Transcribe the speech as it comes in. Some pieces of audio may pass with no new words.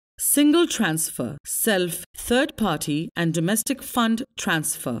single transfer, self, third party and domestic fund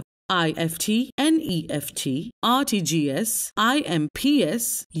transfer, IFT, NEFT, RTGS,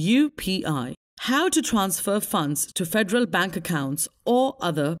 IMPS, UPI. How to transfer funds to federal bank accounts or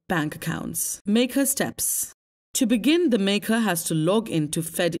other bank accounts. Maker steps. To begin, the maker has to log into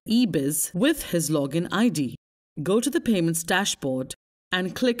Fed eBiz with his login ID. Go to the Payments dashboard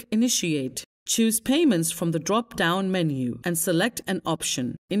and click Initiate. Choose Payments from the drop-down menu and select an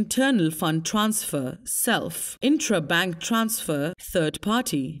option: Internal Fund Transfer, Self, Intra-Bank Transfer, Third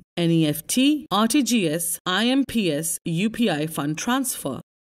Party, NEFT, RTGS, IMPS, UPI Fund Transfer.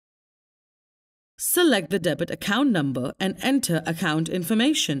 Select the debit account number and enter account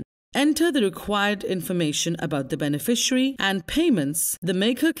information. Enter the required information about the beneficiary and payments. The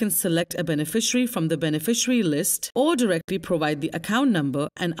maker can select a beneficiary from the beneficiary list or directly provide the account number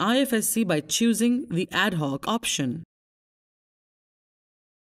and IFSC by choosing the ad hoc option.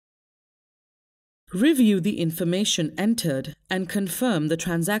 Review the information entered and confirm the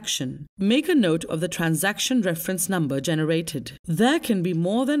transaction. Make a note of the transaction reference number generated. There can be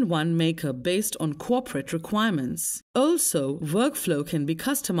more than one maker based on corporate requirements. Also, workflow can be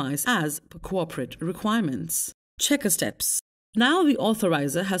customized as per corporate requirements. Checker steps. Now the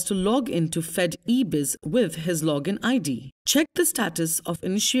authorizer has to log into Fed eBiz with his login ID. Check the status of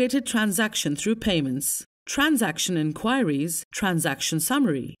initiated transaction through payments. Transaction inquiries, transaction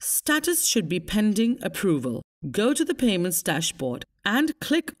summary. Status should be pending approval. Go to the Payments dashboard and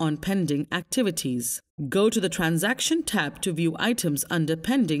click on Pending Activities. Go to the Transaction tab to view items under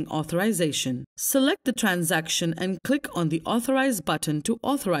Pending Authorization. Select the transaction and click on the Authorize button to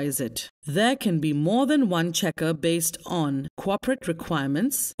authorize it. There can be more than one checker based on corporate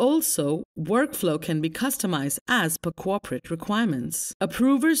requirements. Also, workflow can be customized as per corporate requirements.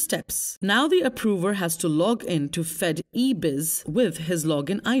 Approver steps. Now the approver has to log in to Fed eBiz with his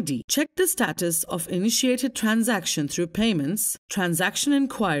login ID. Check the status of initiated transaction through payments, transaction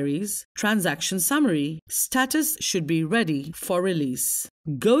inquiries, transaction summary. Status should be ready for release.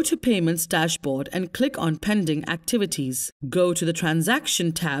 Go to Payments dashboard and click on Pending Activities. Go to the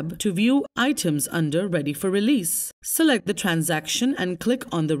Transaction tab to view items under Ready for Release. Select the transaction and click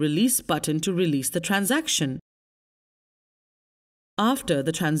on the Release button to release the transaction. After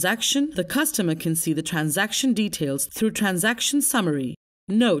the transaction, the customer can see the transaction details through Transaction Summary.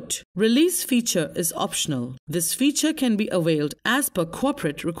 Note: Release feature is optional. This feature can be availed as per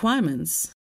corporate requirements.